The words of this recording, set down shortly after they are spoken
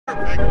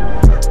Your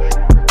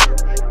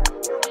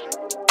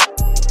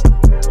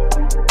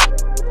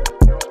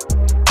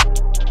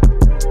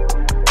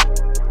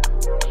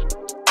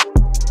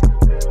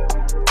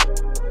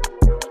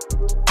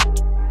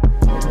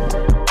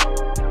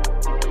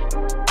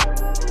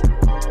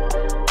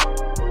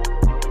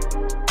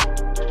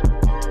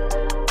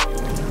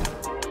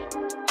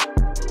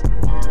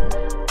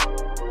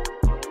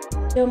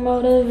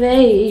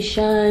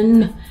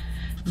motivation.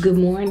 Good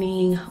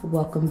morning,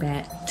 welcome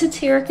back to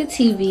Terrica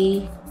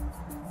TV.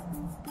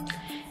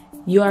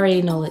 You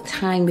already know what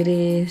time it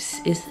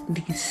is. It's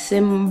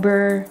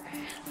December.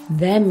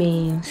 That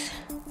means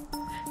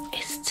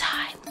it's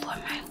time for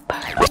my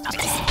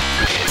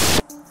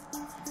birthday.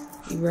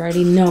 You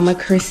already know I'm a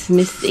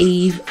Christmas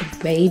Eve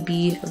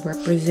baby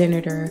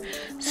representative.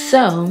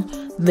 So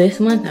this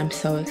month I'm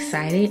so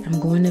excited. I'm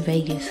going to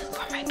Vegas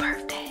for my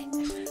birthday.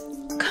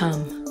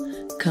 Come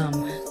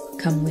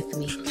with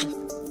me.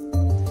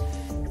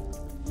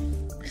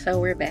 So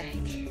we're back.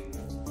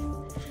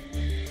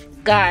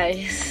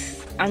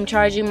 Guys, I'm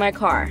charging my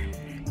car,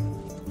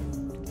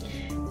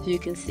 as you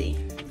can see.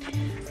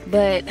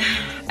 But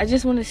I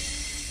just want to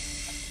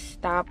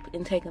stop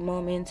and take a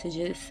moment to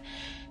just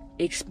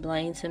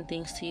explain some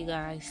things to you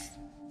guys.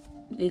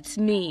 It's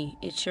me,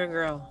 it's your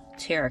girl,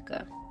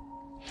 Terrica.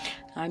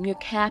 I'm your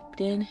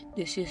captain.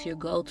 This is your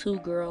go-to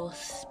girl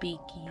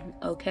speaking,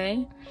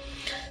 okay?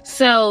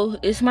 So,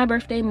 it's my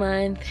birthday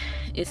month.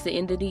 It's the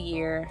end of the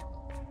year.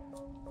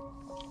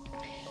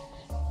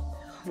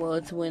 Well,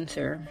 it's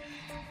winter.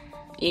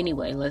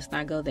 Anyway, let's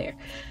not go there.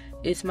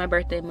 It's my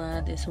birthday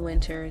month. It's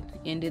winter,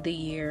 end of the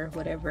year,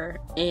 whatever.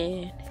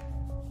 And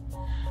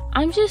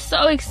I'm just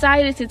so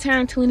excited to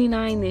turn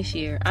 29 this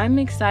year. I'm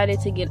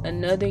excited to get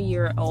another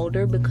year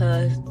older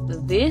because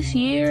this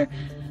year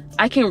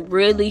I can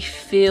really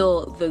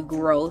feel the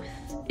growth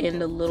in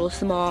the little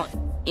small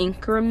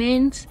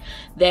increments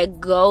that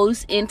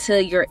goes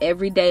into your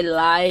everyday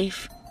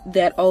life,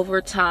 that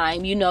over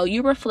time, you know,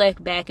 you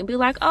reflect back and be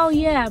like, oh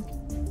yeah,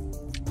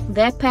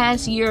 that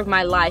past year of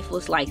my life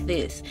was like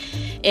this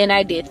and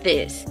I did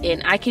this,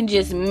 and I can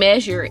just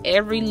measure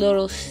every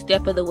little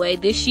step of the way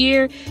this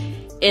year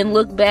and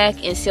look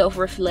back and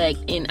self-reflect,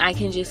 and I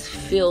can just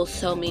feel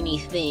so many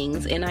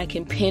things and I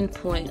can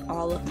pinpoint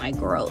all of my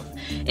growth,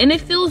 and it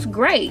feels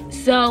great.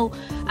 So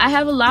I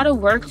have a lot of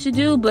work to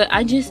do, but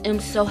I just am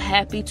so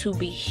happy to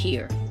be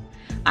here.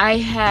 I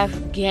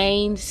have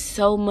gained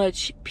so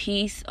much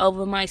peace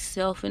over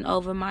myself and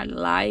over my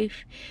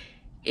life.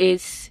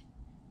 It's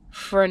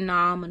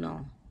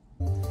phenomenal.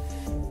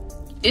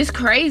 It's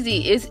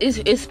crazy.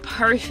 It's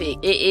perfect.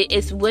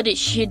 It's what it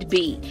should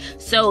be.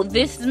 So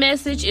this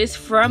message is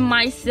from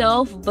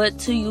myself, but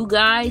to you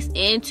guys,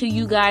 and to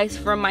you guys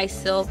from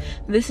myself.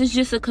 This is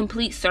just a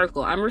complete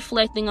circle. I'm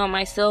reflecting on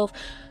myself.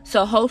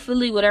 So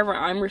hopefully whatever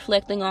I'm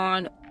reflecting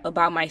on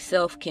about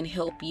myself can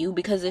help you,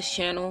 because this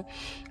channel,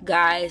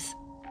 guys,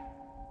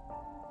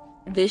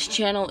 this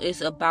channel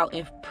is about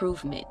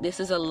improvement. This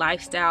is a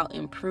lifestyle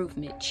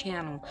improvement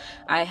channel.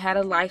 I had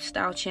a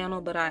lifestyle channel,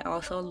 but I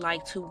also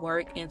like to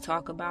work and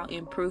talk about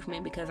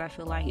improvement because I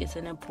feel like it's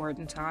an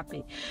important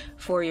topic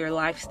for your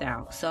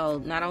lifestyle.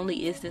 So not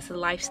only is this a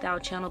lifestyle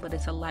channel, but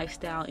it's a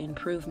lifestyle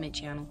improvement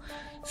channel.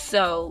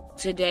 So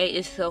today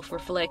is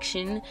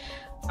self-reflection.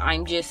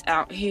 I'm just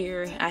out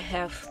here. I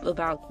have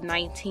about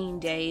 19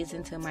 days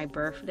until my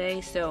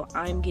birthday, so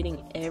I'm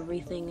getting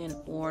everything in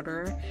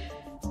order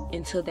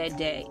until that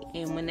day.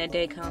 And when that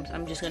day comes,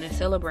 I'm just going to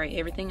celebrate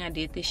everything I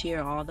did this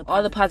year, all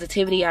the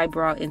positivity I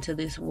brought into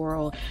this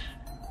world,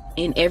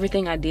 and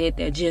everything I did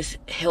that just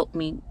helped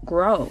me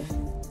grow,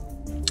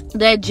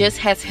 that just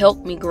has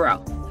helped me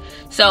grow.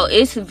 So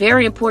it's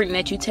very important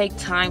that you take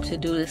time to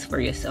do this for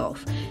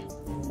yourself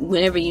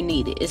whenever you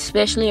need it,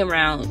 especially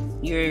around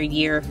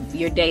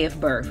your day of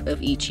birth of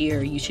each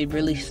year. You should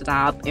really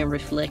stop and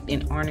reflect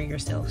and honor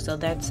yourself. So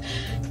that's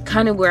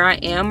kind of where I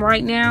am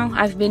right now.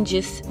 I've been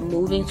just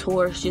moving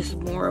towards just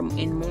more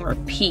and more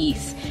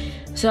peace.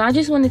 So I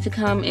just wanted to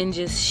come and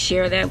just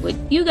share that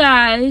with you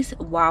guys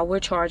while we're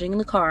charging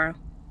the car.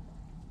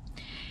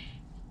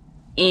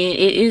 And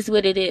it is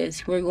what it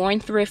is. We're going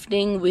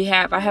thrifting.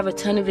 I have a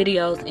ton of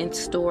videos in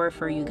store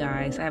for you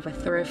guys. I have a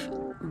thrift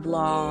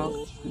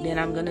vlog, then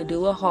I'm gonna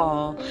do a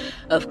haul.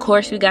 Of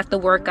course, we got the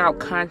workout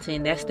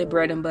content. That's the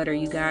bread and butter.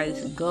 You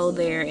guys go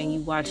there and you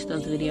watch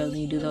those videos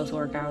and you do those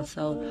workouts.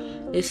 So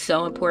it's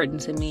so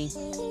important to me,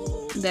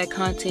 that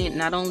content,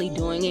 not only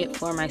doing it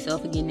for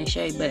myself and getting in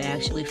shape, but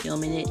actually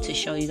filming it to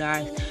show you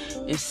guys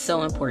is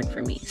so important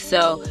for me.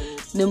 So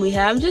then we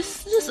have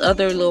just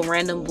other little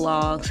random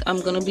vlogs.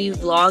 I'm gonna be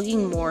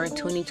vlogging more in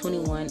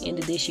 2021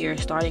 into this year,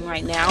 starting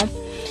right now,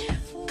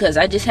 because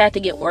I just had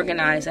to get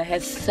organized. I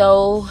had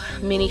so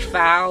many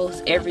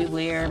files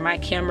everywhere. My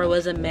camera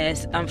was a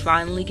mess. I'm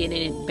finally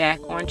getting it back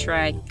on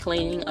track,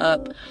 cleaning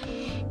up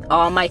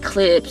all my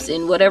clips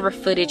and whatever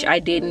footage I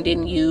did and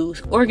didn't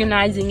use,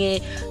 organizing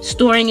it,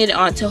 storing it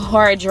onto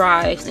hard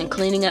drives, and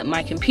cleaning up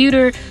my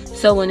computer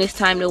so when it's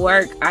time to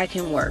work, I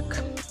can work.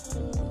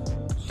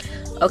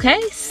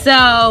 Okay,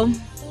 so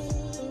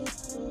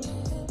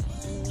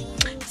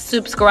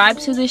Subscribe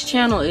to this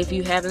channel if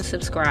you haven't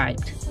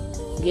subscribed.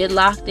 Get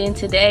locked in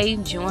today.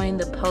 Join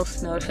the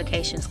post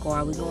notification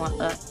squad. We're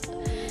going up.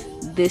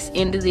 This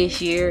end of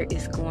this year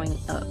is going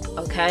up,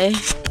 okay?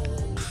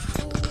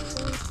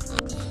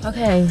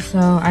 Okay, so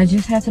I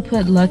just had to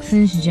put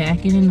Luxon's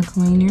jacket in the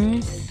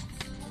cleaners.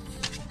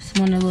 It's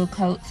one of the little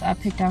coats I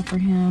picked out for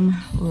him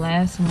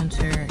last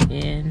winter,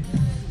 and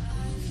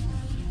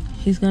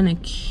he's gonna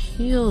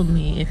kill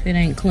me if it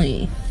ain't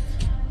clean.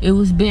 It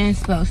was been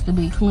supposed to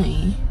be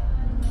clean,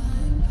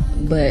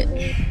 but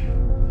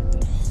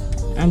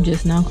I'm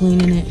just now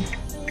cleaning it.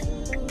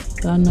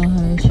 Y'all know how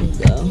that should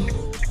go.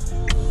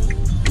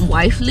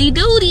 Wifely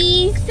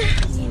duties.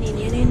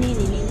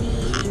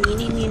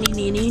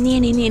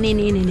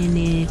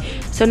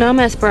 So now I'm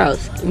at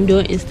Sprouts. I'm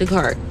doing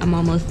Instacart. I'm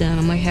almost done.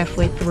 I'm like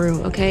halfway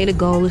through. Okay, the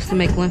goal is to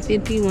make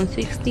 150,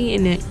 160,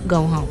 and then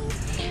go home.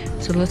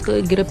 So let's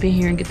go get up in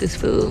here and get this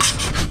food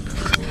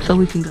so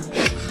we can go.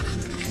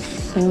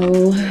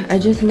 So I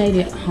just made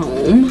it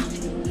home.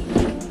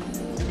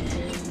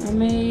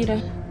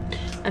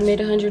 I made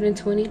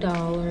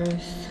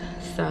 $120.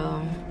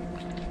 So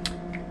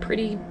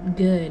pretty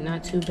good,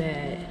 not too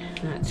bad,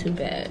 not too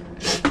bad.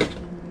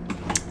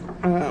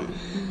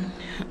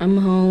 I'm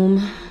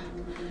home,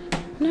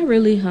 not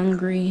really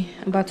hungry.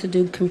 I'm about to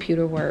do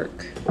computer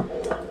work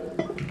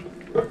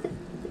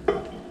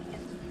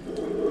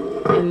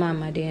and mind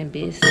my damn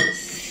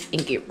business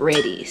and get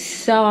ready.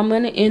 So I'm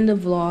gonna end the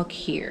vlog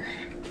here.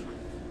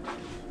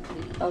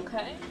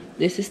 Okay,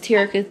 this is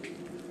Terrica.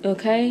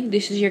 Okay,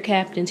 this is your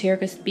captain,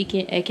 Terrica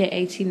speaking,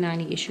 aka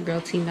T90. It's your girl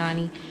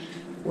T90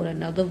 with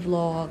another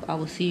vlog. I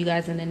will see you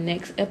guys in the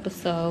next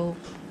episode.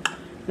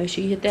 Make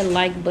sure you hit that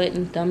like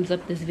button, thumbs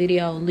up this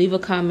video, leave a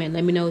comment,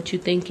 let me know what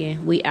you're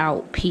thinking. We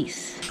out.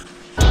 Peace.